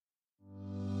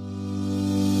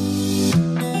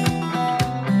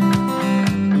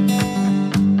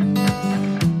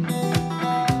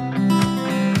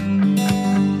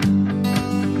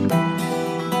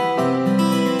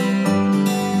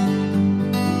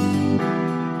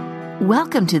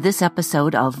Welcome to this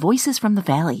episode of Voices from the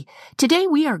Valley. Today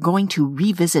we are going to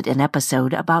revisit an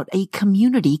episode about a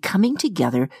community coming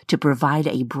together to provide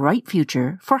a bright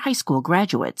future for high school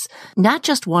graduates. Not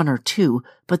just one or two,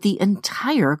 but the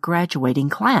entire graduating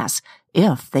class,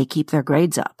 if they keep their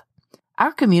grades up.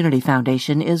 Our community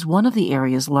foundation is one of the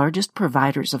area's largest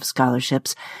providers of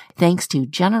scholarships, thanks to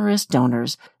generous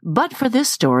donors. But for this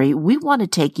story, we want to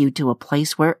take you to a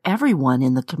place where everyone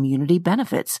in the community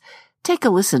benefits. Take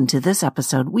a listen to this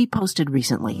episode we posted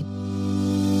recently.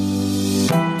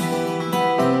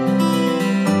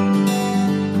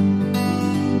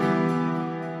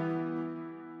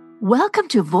 Welcome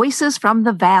to Voices from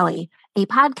the Valley, a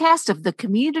podcast of the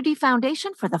Community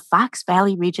Foundation for the Fox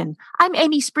Valley region. I'm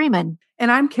Amy Spreeman.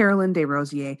 And I'm Carolyn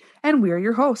Desrosiers, and we're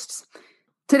your hosts.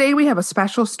 Today we have a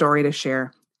special story to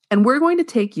share, and we're going to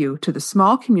take you to the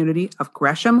small community of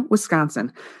Gresham,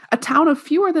 Wisconsin, a town of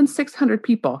fewer than 600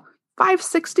 people.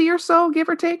 560 or so, give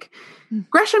or take.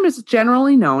 Gresham is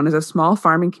generally known as a small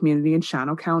farming community in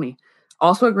Shawano County.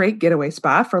 Also a great getaway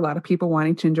spot for a lot of people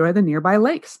wanting to enjoy the nearby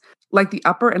lakes, like the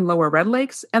Upper and Lower Red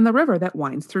Lakes and the river that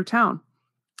winds through town.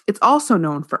 It's also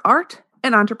known for art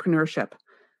and entrepreneurship.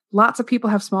 Lots of people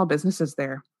have small businesses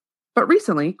there. But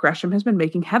recently, Gresham has been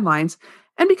making headlines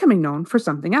and becoming known for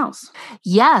something else.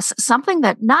 Yes, something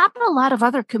that not a lot of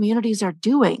other communities are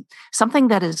doing, something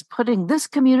that is putting this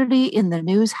community in the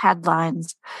news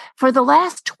headlines. For the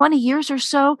last 20 years or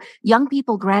so, young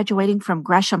people graduating from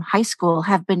Gresham High School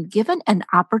have been given an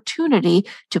opportunity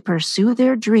to pursue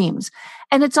their dreams.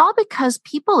 And it's all because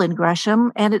people in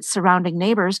Gresham and its surrounding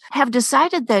neighbors have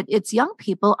decided that its young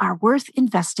people are worth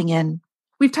investing in.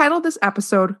 We've titled this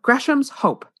episode Gresham's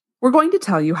Hope. We're going to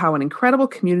tell you how an incredible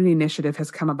community initiative has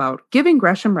come about, giving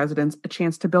Gresham residents a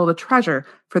chance to build a treasure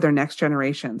for their next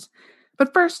generations.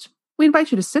 But first, we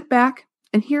invite you to sit back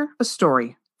and hear a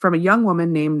story from a young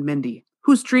woman named Mindy,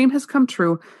 whose dream has come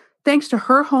true thanks to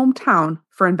her hometown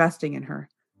for investing in her.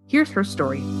 Here's her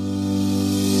story.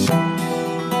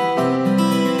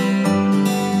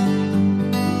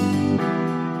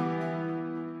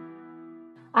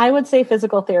 I would say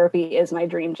physical therapy is my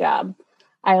dream job.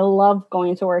 I love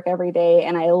going to work every day,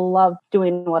 and I love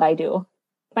doing what I do.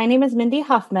 My name is Mindy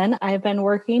Huffman. I've been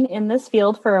working in this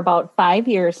field for about 5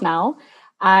 years now.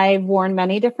 I've worn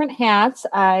many different hats.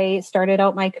 I started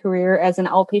out my career as an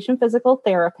outpatient physical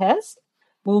therapist,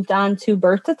 moved on to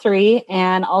birth to 3,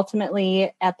 and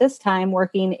ultimately at this time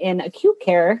working in acute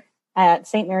care at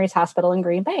St. Mary's Hospital in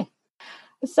Green Bay.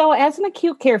 So as an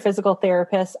acute care physical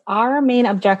therapist, our main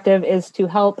objective is to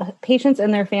help patients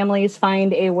and their families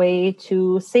find a way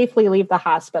to safely leave the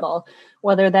hospital,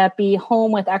 whether that be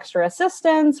home with extra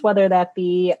assistance, whether that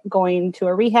be going to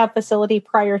a rehab facility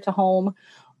prior to home,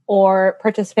 or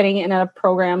participating in a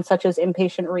program such as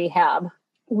inpatient rehab.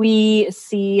 We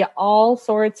see all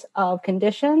sorts of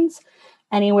conditions,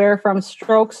 anywhere from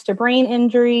strokes to brain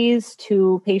injuries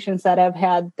to patients that have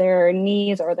had their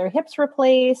knees or their hips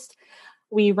replaced.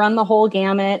 We run the whole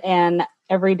gamut, and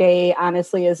every day,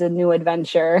 honestly, is a new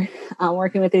adventure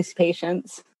working with these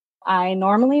patients. I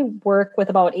normally work with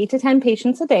about 8 to 10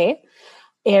 patients a day.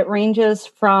 It ranges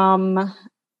from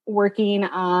working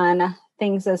on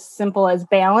things as simple as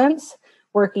balance,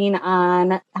 working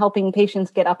on helping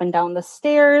patients get up and down the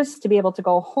stairs to be able to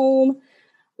go home,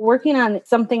 working on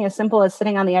something as simple as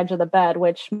sitting on the edge of the bed,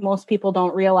 which most people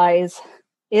don't realize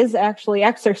is actually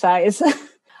exercise.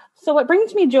 So what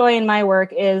brings me joy in my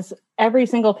work is every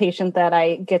single patient that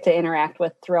I get to interact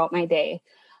with throughout my day.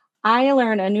 I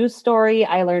learn a new story.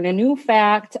 I learn a new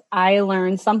fact. I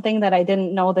learn something that I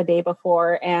didn't know the day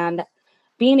before. And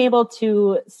being able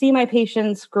to see my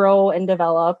patients grow and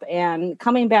develop and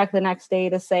coming back the next day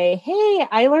to say, hey,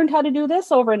 I learned how to do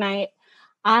this overnight.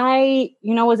 I,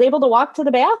 was able to walk to the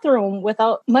bathroom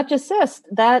without much assist.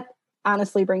 That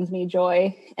honestly brings me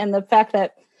joy. And the fact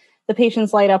that the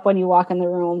patients light up when you walk in the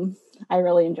room, I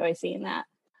really enjoy seeing that.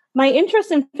 My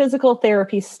interest in physical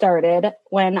therapy started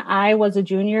when I was a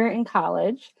junior in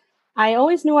college. I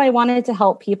always knew I wanted to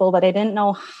help people, but I didn't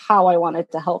know how I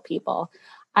wanted to help people.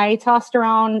 I tossed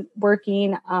around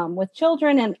working with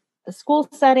children in a school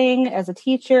setting as a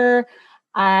teacher.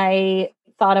 I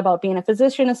thought about being a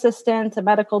physician assistant, a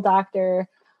medical doctor.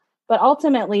 But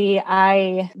ultimately,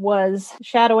 I was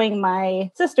shadowing my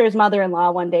sister's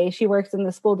mother-in-law one day. She works in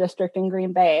the school district in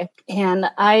Green Bay, and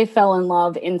I fell in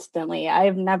love instantly.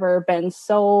 I've never been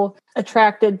so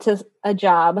attracted to a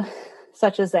job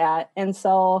such as that. And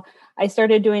so I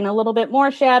started doing a little bit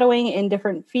more shadowing in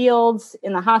different fields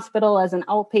in the hospital as an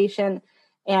outpatient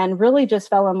and really just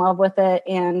fell in love with it.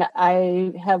 And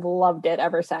I have loved it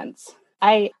ever since.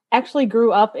 I actually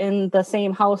grew up in the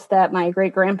same house that my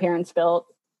great-grandparents built.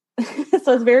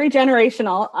 So it's very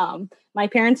generational. My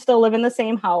parents still live in the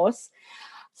same house.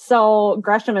 So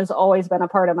Gresham has always been a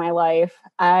part of my life.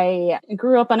 I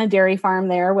grew up on a dairy farm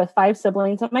there with 5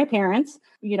 siblings of my parents.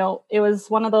 You know, it was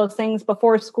one of those things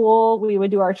before school, we would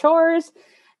do our chores,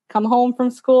 come home from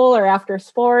school or after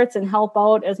sports and help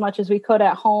out as much as we could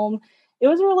at home. It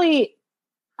was really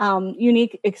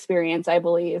unique experience, I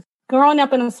believe. Growing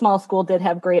up in a small school did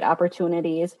have great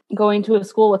opportunities. Going to a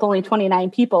school with only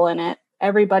 29 people in it,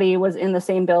 everybody was in the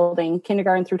same building,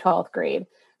 kindergarten through 12th grade.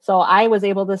 So I was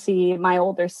able to see my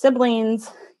older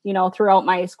siblings, you know, throughout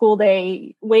my school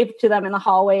day, wave to them in the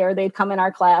hallway or they'd come in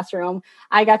our classroom.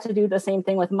 I got to do the same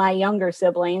thing with my younger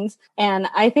siblings. And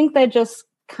I think that just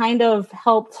kind of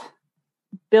helped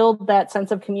build that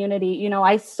sense of community. You know,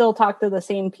 I still talk to the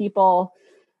same people.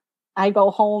 I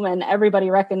go home and everybody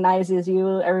recognizes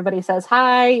you. Everybody says,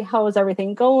 hi, how is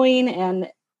everything going? And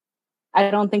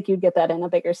I don't think you'd get that in a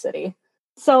bigger city.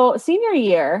 So senior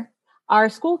year, our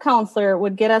school counselor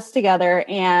would get us together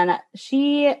and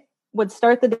she would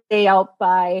start the day out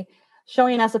by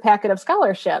showing us a packet of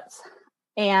scholarships.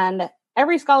 And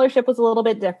every scholarship was a little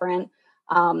bit different.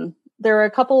 There were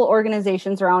a couple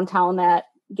organizations around town that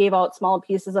gave out small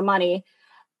pieces of money.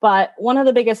 But one of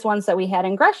the biggest ones that we had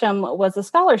in Gresham was the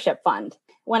scholarship fund.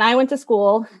 When I went to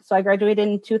school, so I graduated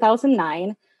in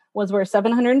 2009, was worth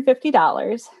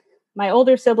 $750. My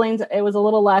older siblings, it was a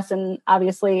little less. And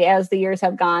obviously, as the years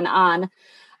have gone on,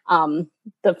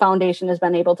 the foundation has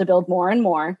been able to build more and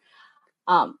more.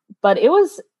 But it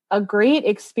was a great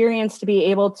experience to be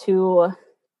able to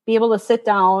sit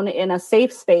down in a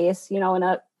safe space, you know, in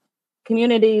a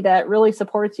community that really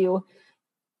supports you,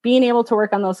 being able to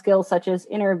work on those skills such as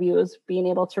interviews, being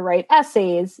able to write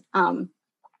essays,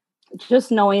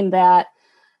 just knowing that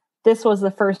this was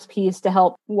the first piece to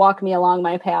help walk me along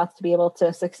my path to be able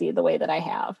to succeed the way that I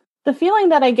have. The feeling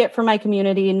that I get from my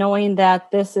community, knowing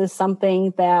that this is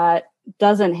something that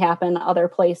doesn't happen other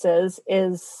places,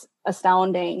 is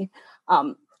astounding.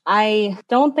 I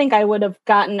don't think I would have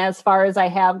gotten as far as I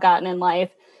have gotten in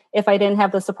life if I didn't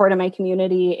have the support of my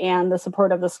community and the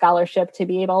support of the scholarship to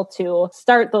be able to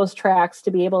start those tracks,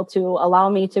 to be able to allow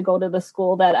me to go to the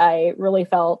school that I really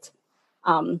felt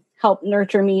helped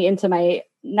nurture me into my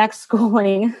next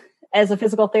schooling as a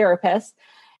physical therapist.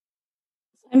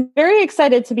 I'm very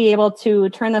excited to be able to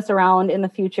turn this around in the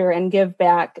future and give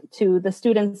back to the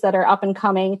students that are up and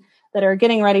coming, that are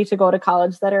getting ready to go to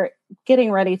college, that are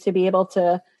getting ready to be able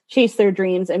to chase their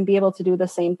dreams and be able to do the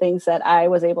same things that I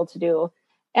was able to do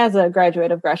as a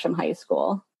graduate of Gresham High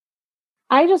School.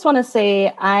 I just want to say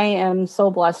I am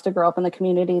so blessed to grow up in the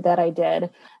community that I did.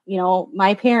 You know,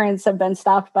 my parents have been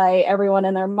stopped by everyone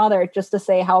and their mother just to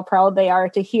say how proud they are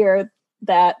to hear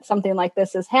that something like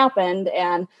this has happened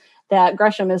and that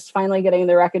Gresham is finally getting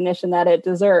the recognition that it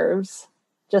deserves.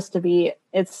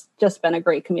 It's just been a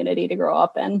great community to grow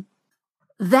up in.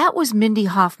 That was Mindy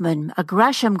Hoffman, a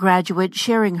Gresham graduate,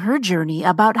 sharing her journey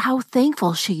about how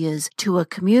thankful she is to a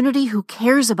community who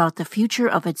cares about the future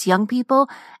of its young people,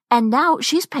 and now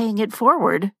she's paying it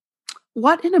forward.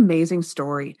 What an amazing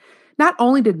story. Not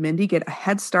only did Mindy get a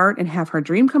head start and have her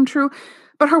dream come true,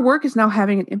 but her work is now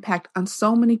having an impact on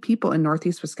so many people in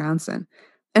Northeast Wisconsin.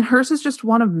 And hers is just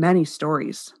one of many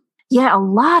stories. Yeah, a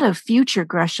lot of future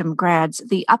Gresham grads,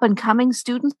 the up-and-coming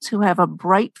students who have a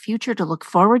bright future to look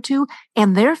forward to,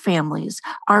 and their families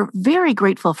are very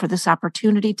grateful for this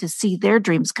opportunity to see their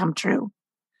dreams come true.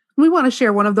 We want to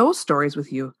share one of those stories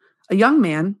with you. A young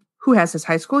man who has his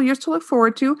high school years to look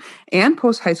forward to and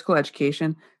post-high school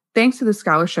education thanks to the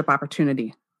scholarship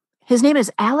opportunity. His name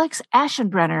is Alex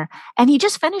Aschenbrenner, and he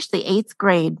just finished the 8th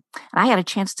grade. And I had a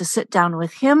chance to sit down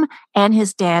with him and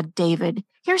his dad, David.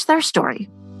 Here's their story.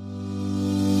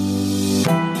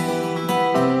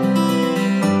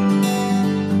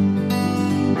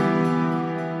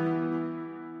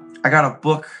 I got a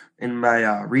book in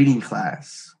my reading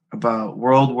class about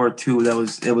World War II.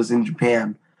 It was in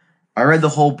Japan. I read the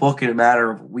whole book in a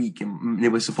matter of a week, and it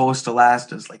was supposed to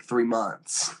last us like 3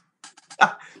 months.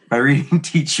 My reading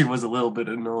teacher was a little bit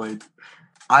annoyed.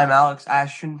 I'm Alex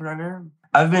Aschenbrenner.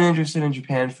 I've been interested in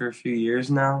Japan for a few years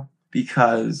now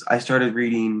because I started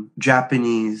reading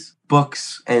Japanese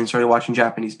books and started watching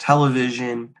Japanese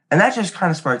television. And that just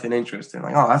kind of sparked an interest in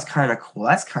like, oh, that's kind of cool.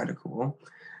 That's kind of cool.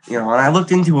 You know, and I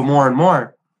looked into it more and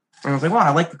more. And I was like, wow,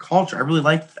 I like the culture. I really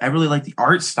like the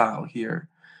art style here.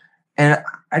 And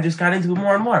I just got into it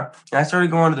more and more. And I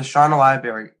started going to the Shawna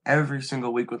Library every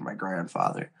single week with my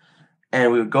grandfather.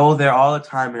 And we would go there all the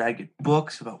time, and I'd get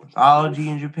books about mythology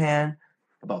in Japan,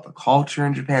 about the culture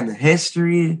in Japan, the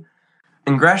history.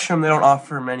 In Gresham, they don't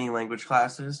offer many language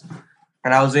classes.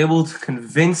 And I was able to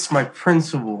convince my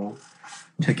principal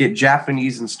to get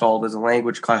Japanese installed as a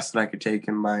language class that I could take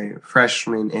in my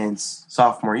freshman and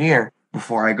sophomore year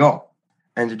before I go.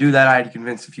 And to do that, I had to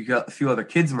convince a few other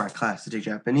kids in my class to take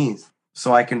Japanese.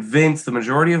 So I convinced the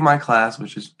majority of my class,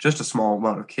 which is just a small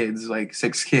amount of kids, like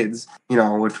 6 kids,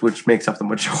 which makes up the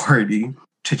majority,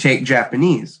 to take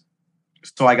Japanese.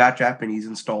 So I got Japanese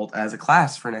installed as a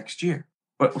class for next year.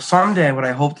 But someday what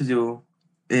I hope to do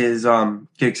is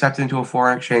get accepted into a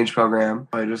foreign exchange program.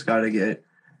 I just got to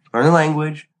learn the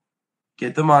language,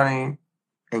 get the money,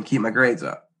 and keep my grades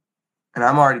up. And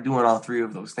I'm already doing all 3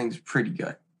 of those things pretty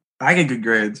good. I get good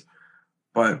grades,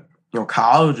 but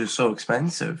college is so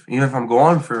expensive. Even if I'm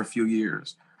going for a few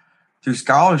years, through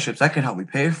scholarships, that could help me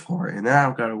pay for it. And then I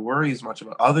don't got to worry as much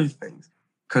about other things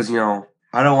because,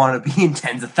 I don't want to be in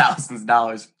tens of thousands of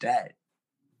dollars of debt.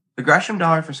 The Gresham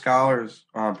Dollar for Scholars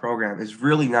program is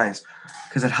really nice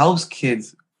because it helps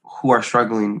kids who are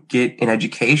struggling get an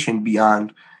education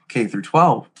beyond K through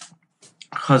 12.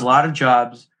 Because a lot of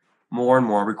jobs more and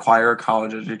more require a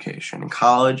college education, and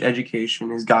college education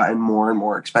has gotten more and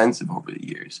more expensive over the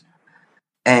years.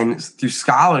 And through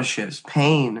scholarships,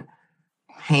 paying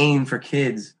for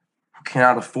kids who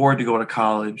cannot afford to go to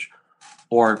college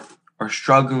or are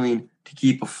struggling to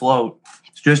keep afloat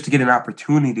just to get an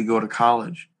opportunity to go to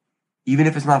college, even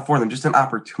if it's not for them, just an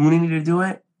opportunity to do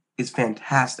it is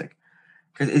fantastic.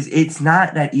 Because it's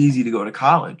not that easy to go to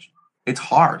college. It's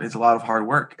hard. It's a lot of hard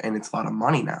work, and it's a lot of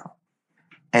money now.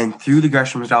 And through the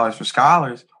Gresham Dollars for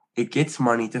Scholars, it gets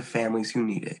money to families who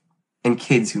need it and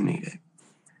kids who need it.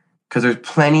 Because there's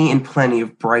plenty and plenty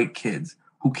of bright kids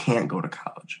who can't go to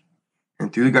college.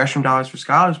 And through the Gresham Dollars for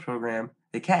Scholars program,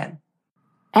 they can.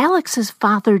 Alex's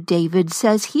father, David,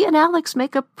 says he and Alex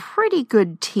make a pretty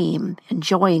good team,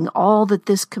 enjoying all that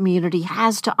this community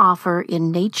has to offer in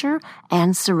nature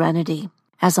and serenity.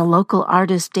 As a local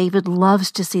artist, David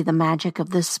loves to see the magic of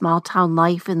this small-town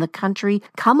life in the country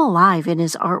come alive in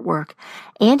his artwork,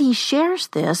 and he shares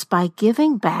this by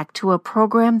giving back to a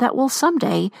program that will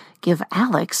someday give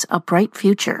Alex a bright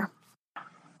future.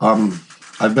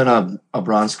 I've been a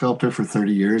bronze sculptor for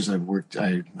 30 years. I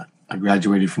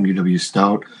graduated from UW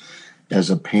Stout as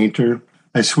a painter.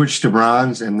 I switched to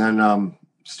bronze and then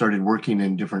started working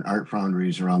in different art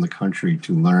foundries around the country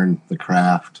to learn the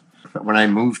craft. When I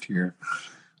moved here,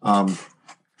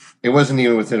 it wasn't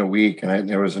even within a week, and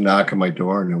there was a knock on my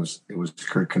door, and it was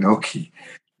Kurt Kanoki,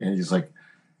 and he's like,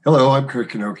 "Hello, I'm Kurt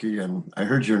Kanoki, and I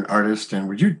heard you're an artist, and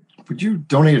would you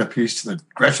donate a piece to the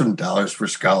Gresham Dollars for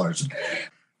Scholars?"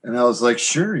 And I was like,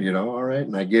 "Sure, all right."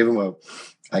 And I gave him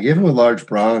a large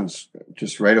bronze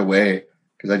just right away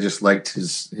because I just liked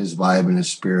his vibe and his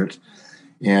spirit,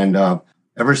 and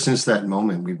ever since that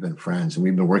moment, we've been friends, and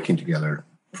we've been working together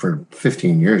for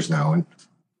 15 years now, and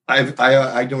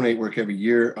I donate work every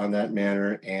year on that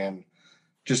manner, and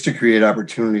just to create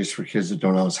opportunities for kids that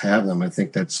don't always have them. I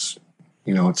think that's,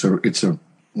 it's a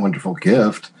wonderful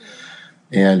gift,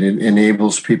 and it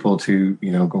enables people to,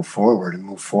 go forward and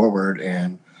move forward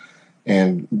and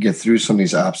get through some of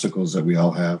these obstacles that we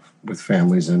all have with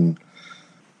families and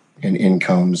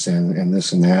incomes and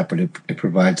this and that. But it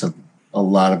provides a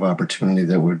lot of opportunity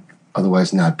that would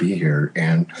otherwise not be here.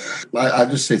 And I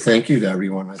just say thank you to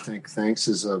everyone. I think thanks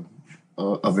is a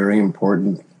very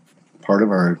important part of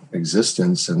our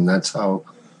existence, and that's how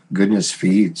goodness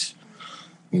feeds.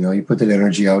 You put that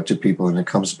energy out to people, and it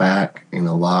comes back in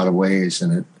a lot of ways,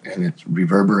 and it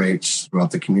reverberates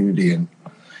throughout the community, and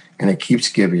it keeps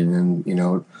giving, and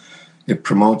it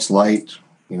promotes light,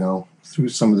 through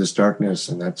some of this darkness,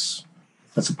 and that's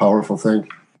a powerful thing,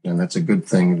 and that's a good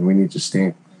thing, and we need to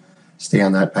stay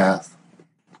on that path.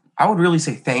 I would really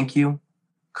say thank you,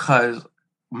 because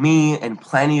me and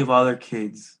plenty of other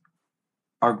kids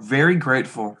are very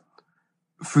grateful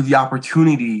for the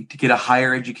opportunity to get a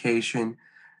higher education,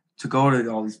 to go to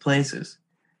all these places.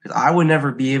 Because I would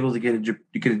never be able to get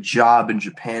a job in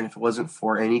Japan if it wasn't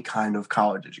for any kind of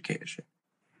college education.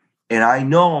 And I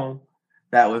know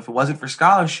that if it wasn't for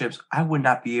scholarships, I would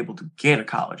not be able to get a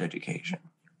college education.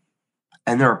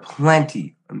 And there are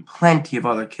plenty and plenty of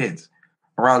other kids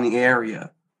around the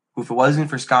area who, if it wasn't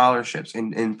for scholarships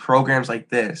and programs like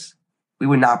this, we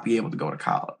would not be able to go to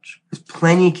college. There's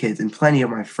plenty of kids and plenty of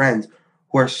my friends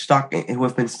who are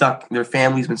their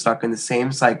family's been stuck in the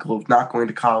same cycle of not going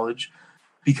to college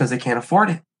because they can't afford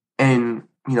it. And,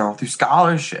 through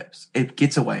scholarships, it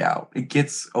gets a way out. It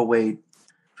gets a way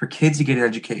for kids to get an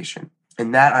education.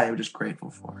 And that I am just grateful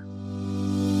for.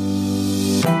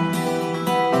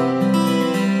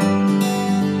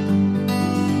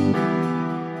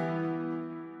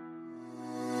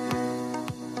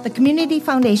 The Community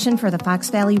Foundation for the Fox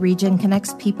Valley region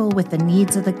connects people with the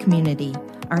needs of the community.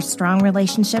 Our strong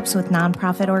relationships with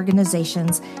nonprofit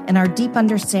organizations and our deep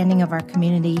understanding of our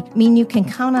community mean you can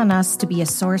count on us to be a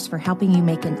source for helping you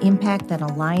make an impact that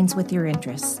aligns with your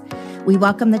interests. We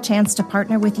welcome the chance to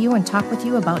partner with you and talk with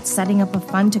you about setting up a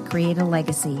fund to create a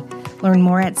legacy. Learn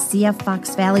more at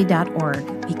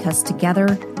cffoxvalley.org, because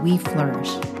together we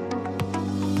flourish.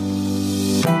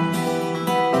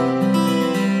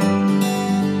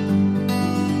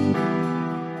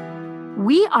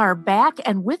 We are back,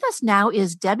 and with us now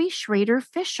is Debbie Schrader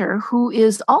Fisher, who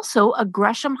is also a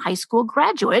Gresham High School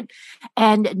graduate,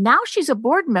 and now she's a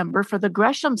board member for the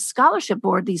Gresham Scholarship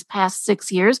Board these past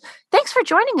 6 years. Thanks for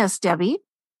joining us, Debbie.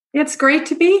 It's great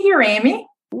to be here, Amy.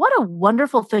 What a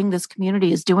wonderful thing this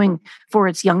community is doing for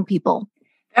its young people.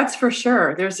 That's for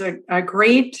sure. There's a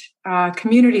great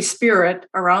community spirit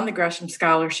around the Gresham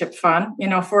Scholarship Fund. You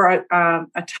know, for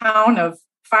a town of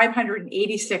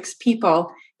 586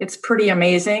 people, it's pretty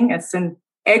amazing. It's an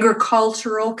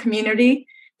agricultural community.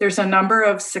 There's a number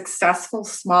of successful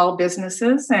small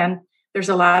businesses, and there's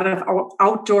a lot of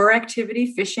outdoor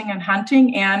activity, fishing and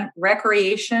hunting, and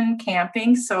recreation,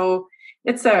 camping. So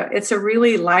it's a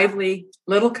really lively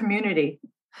little community.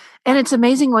 And it's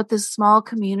amazing what this small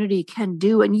community can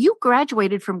do. And you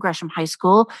graduated from Gresham High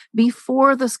School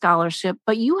before the scholarship,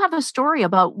 but you have a story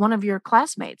about one of your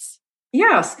classmates.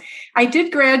 Yes, I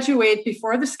did graduate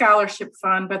before the scholarship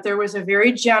fund, but there was a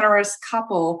very generous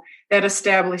couple that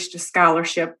established a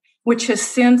scholarship, which has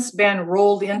since been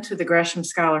rolled into the Gresham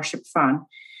Scholarship Fund.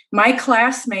 My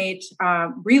classmate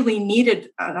really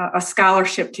needed a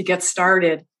scholarship to get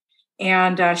started,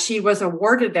 and she was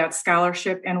awarded that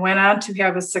scholarship and went on to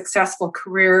have a successful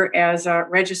career as a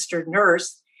registered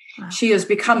nurse. Wow. She has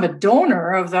become a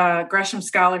donor of the Gresham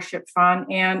Scholarship Fund,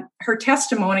 and her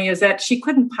testimony is that she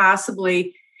couldn't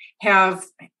possibly have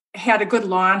had a good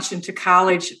launch into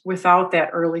college without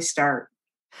that early start.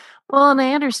 Well, and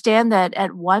I understand that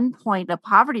at one point, a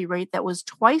poverty rate that was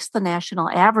twice the national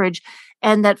average,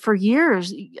 and that for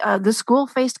years, the school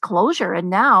faced closure. And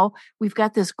now we've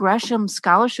got this Gresham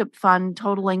Scholarship Fund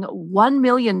totaling $1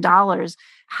 million.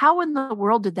 How in the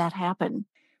world did that happen?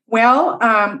 Well,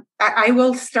 I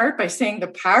will start by saying the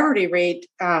poverty rate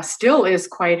still is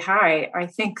quite high. I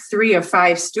think 3 of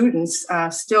 5 students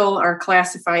still are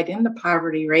classified in the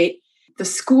poverty rate. The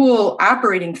school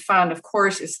operating fund, of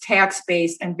course, is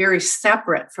tax-based and very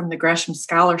separate from the Gresham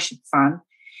Scholarship Fund.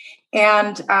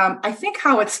 And I think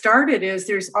how it started is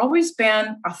there's always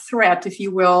been a threat, if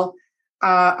you will,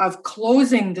 of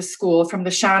closing the school from the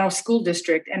Shawano School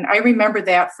District. And I remember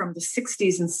that from the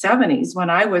 60s and 70s when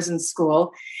I was in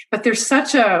school. But there's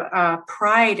such a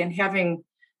pride in having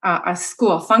a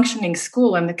functioning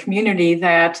school in the community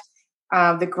that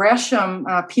the Gresham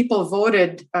people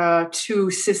voted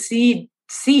to secede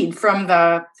from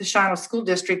the Shawano School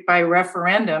District by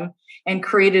referendum and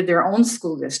created their own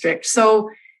school district. So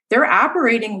they're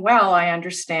operating well, I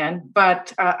understand.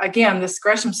 But again, this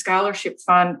Gresham Scholarship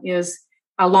Fund is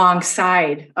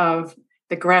alongside of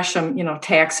the Gresham,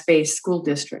 tax-based school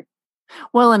district.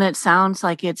 Well, and it sounds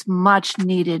like it's much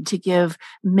needed to give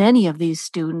many of these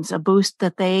students a boost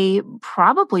that they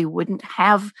probably wouldn't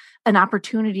have an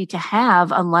opportunity to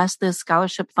have unless this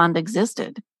scholarship fund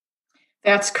existed.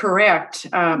 That's correct.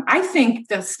 I think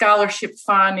the scholarship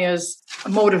fund is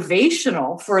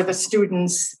motivational for the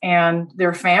students and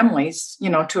their families,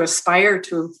 to aspire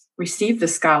to receive the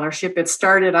scholarship. It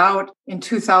started out in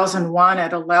 2001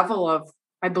 at a level of,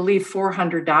 I believe,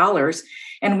 $400.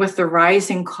 And with the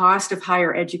rising cost of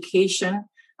higher education,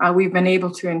 we've been able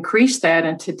to increase that.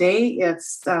 And today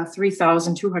it's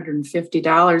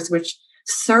 $3,250, which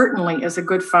certainly is a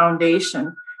good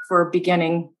foundation for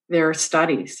beginning their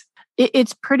studies.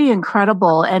 It's pretty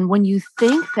incredible. And when you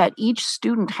think that each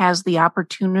student has the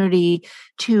opportunity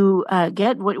to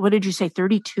get, what did you say,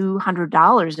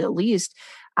 $3,200 at least,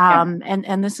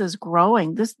 and this is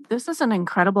growing, this is an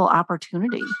incredible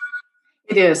opportunity.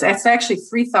 It is. It's actually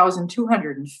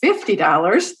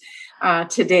 $3,250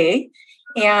 today.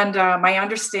 And my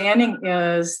understanding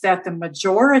is that the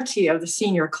majority of the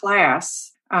senior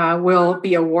class will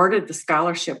be awarded the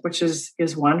scholarship, which is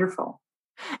wonderful.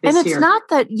 And it's not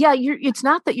that, it's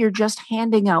not that you're just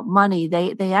handing out money.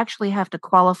 They actually have to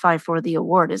qualify for the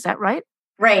award. Is that right?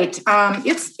 Right.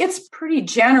 It's pretty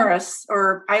generous,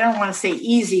 or I don't want to say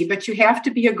easy, but you have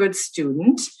to be a good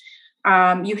student.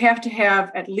 You have to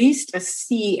have at least a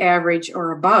C average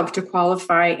or above to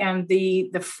qualify. And the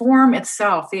form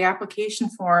itself, the application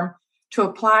form to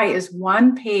apply, is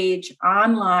 1 page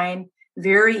online,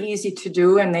 very easy to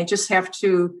do. And they just have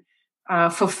to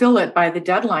fulfill it by the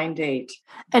deadline date.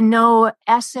 And no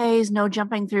essays, no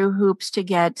jumping through hoops to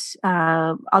get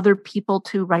other people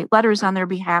to write letters on their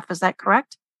behalf. Is that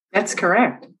correct? That's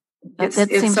correct. That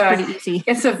seems pretty easy.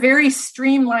 It's a very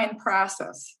streamlined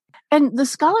process. And the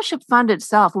scholarship fund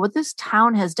itself, what this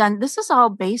town has done, this is all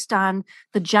based on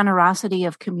the generosity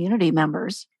of community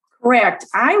members. Correct.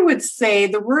 I would say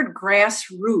the word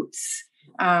grassroots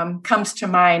comes to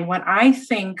mind when I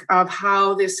think of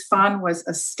how this fund was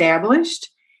established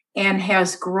and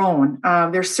has grown.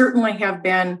 There certainly have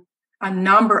been a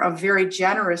number of very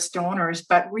generous donors,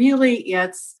 but really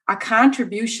it's a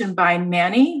contribution by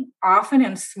many, often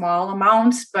in small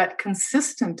amounts, but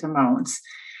consistent amounts.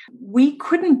 We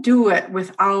couldn't do it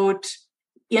without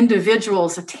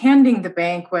individuals attending the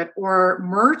banquet or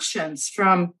merchants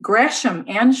from Gresham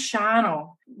and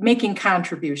Shawano making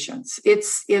contributions.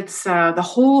 It's the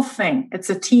whole thing. It's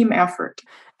a team effort.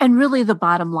 And really the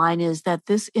bottom line is that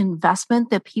this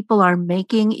investment that people are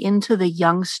making into the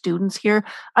young students here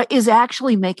is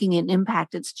actually making an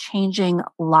impact. It's changing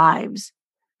lives.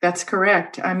 That's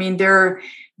correct. I mean, they're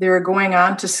going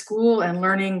on to school and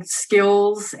learning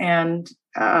skills and,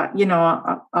 a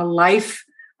life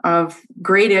of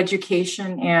great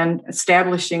education and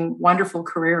establishing wonderful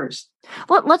careers.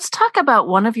 Well, let's talk about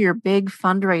one of your big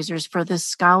fundraisers for this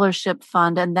scholarship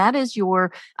fund, and that is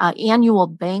your annual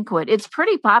banquet. It's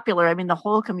pretty popular. I mean, the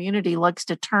whole community likes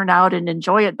to turn out and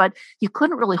enjoy it, but you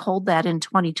couldn't really hold that in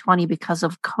 2020 because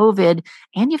of COVID,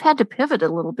 and you've had to pivot a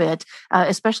little bit,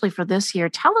 especially for this year.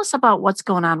 Tell us about what's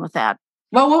going on with that.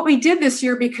 Well, what we did this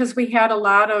year, because we had a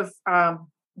lot of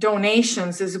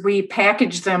donations, is we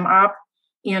packaged them up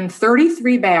in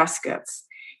 33 baskets.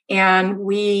 And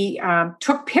we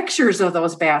took pictures of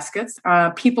those baskets.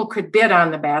 People could bid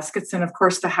on the baskets. And of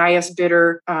course, the highest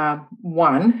bidder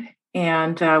won.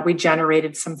 And we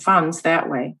generated some funds that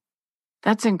way.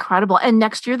 That's incredible. And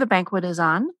next year, the banquet is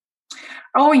on?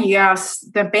 Oh, yes.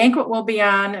 The banquet will be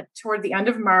on toward the end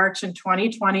of March in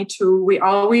 2022. We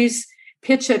always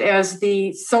pitch it as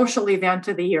the social event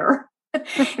of the year.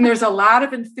 And there's a lot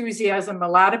of enthusiasm. A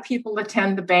lot of people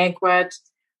attend the banquet.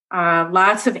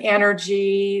 Lots of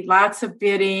energy, lots of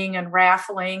bidding and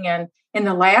raffling. And in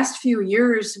the last few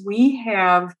years, we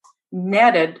have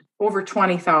netted over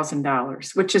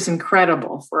 $20,000, which is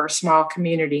incredible for a small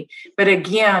community. But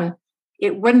again,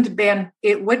 it wouldn't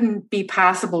be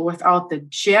possible without the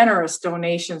generous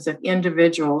donations of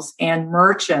individuals and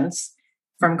merchants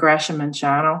from Gresham and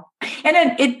Shawano.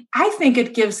 And I think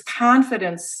it gives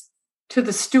confidence to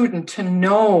the student to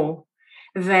know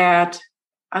that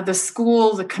the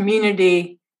school, the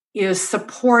community is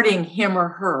supporting him or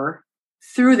her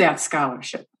through that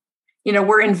scholarship.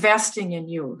 We're investing in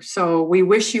you. So we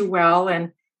wish you well.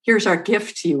 And here's our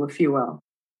gift to you, if you will.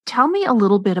 Tell me a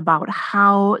little bit about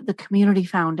how the Community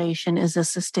Foundation is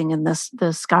assisting in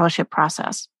the scholarship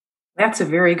process. That's a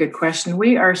very good question.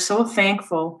 We are so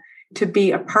thankful to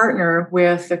be a partner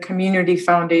with the Community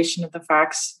Foundation of the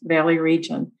Fox Valley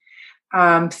region.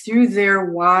 Through their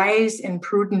wise and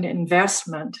prudent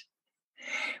investment,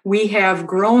 we have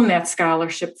grown that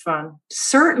scholarship fund.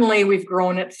 Certainly, we've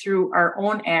grown it through our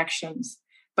own actions,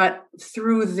 but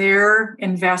through their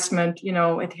investment,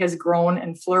 it has grown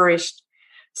and flourished.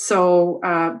 So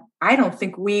I don't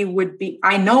think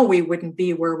I know we wouldn't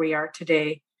be where we are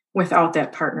today without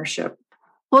that partnership.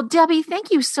 Well, Debbie,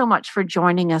 thank you so much for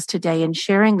joining us today and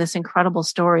sharing this incredible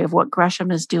story of what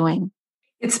Gresham is doing.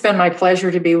 It's been my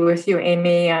pleasure to be with you,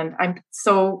 Amy, and I'm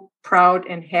so proud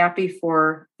and happy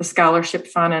for the Scholarship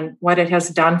Fund and what it has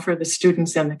done for the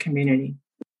students in the community.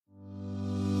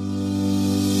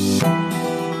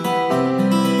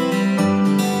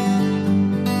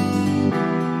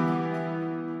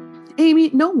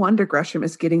 Amy, no wonder Gresham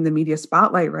is getting the media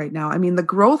spotlight right now. I mean, the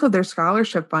growth of their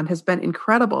scholarship fund has been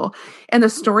incredible, and the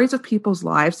stories of people's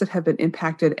lives that have been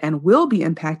impacted and will be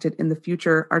impacted in the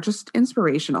future are just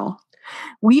inspirational.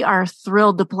 We are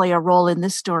thrilled to play a role in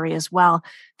this story as well.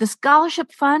 The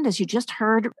Scholarship Fund, as you just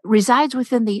heard, resides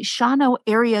within the Shawano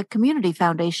Area Community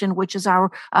Foundation, which is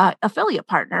our affiliate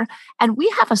partner. And we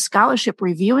have a scholarship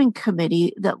reviewing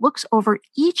committee that looks over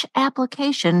each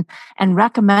application and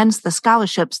recommends the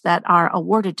scholarships that are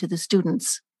awarded to the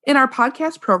students. In our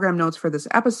podcast program notes for this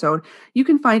episode, you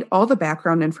can find all the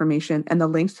background information and the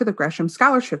links to the Gresham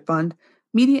Scholarship Fund,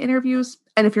 media interviews,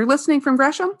 and if you're listening from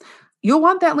Gresham, you'll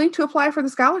want that link to apply for the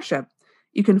scholarship.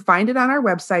 You can find it on our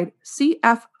website,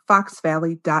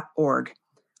 cffoxvalley.org.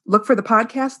 Look for the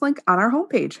podcast link on our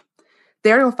homepage.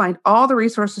 There you'll find all the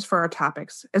resources for our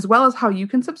topics, as well as how you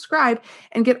can subscribe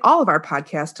and get all of our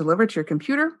podcasts delivered to your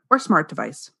computer or smart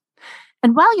device.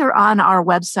 And while you're on our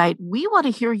website, we want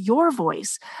to hear your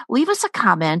voice. Leave us a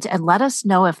comment and let us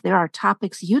know if there are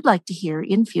topics you'd like to hear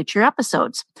in future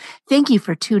episodes. Thank you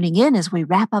for tuning in as we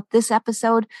wrap up this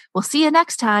episode. We'll see you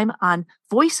next time on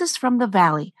Voices from the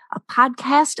Valley, a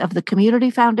podcast of the Community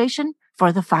Foundation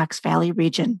for the Fox Valley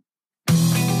region.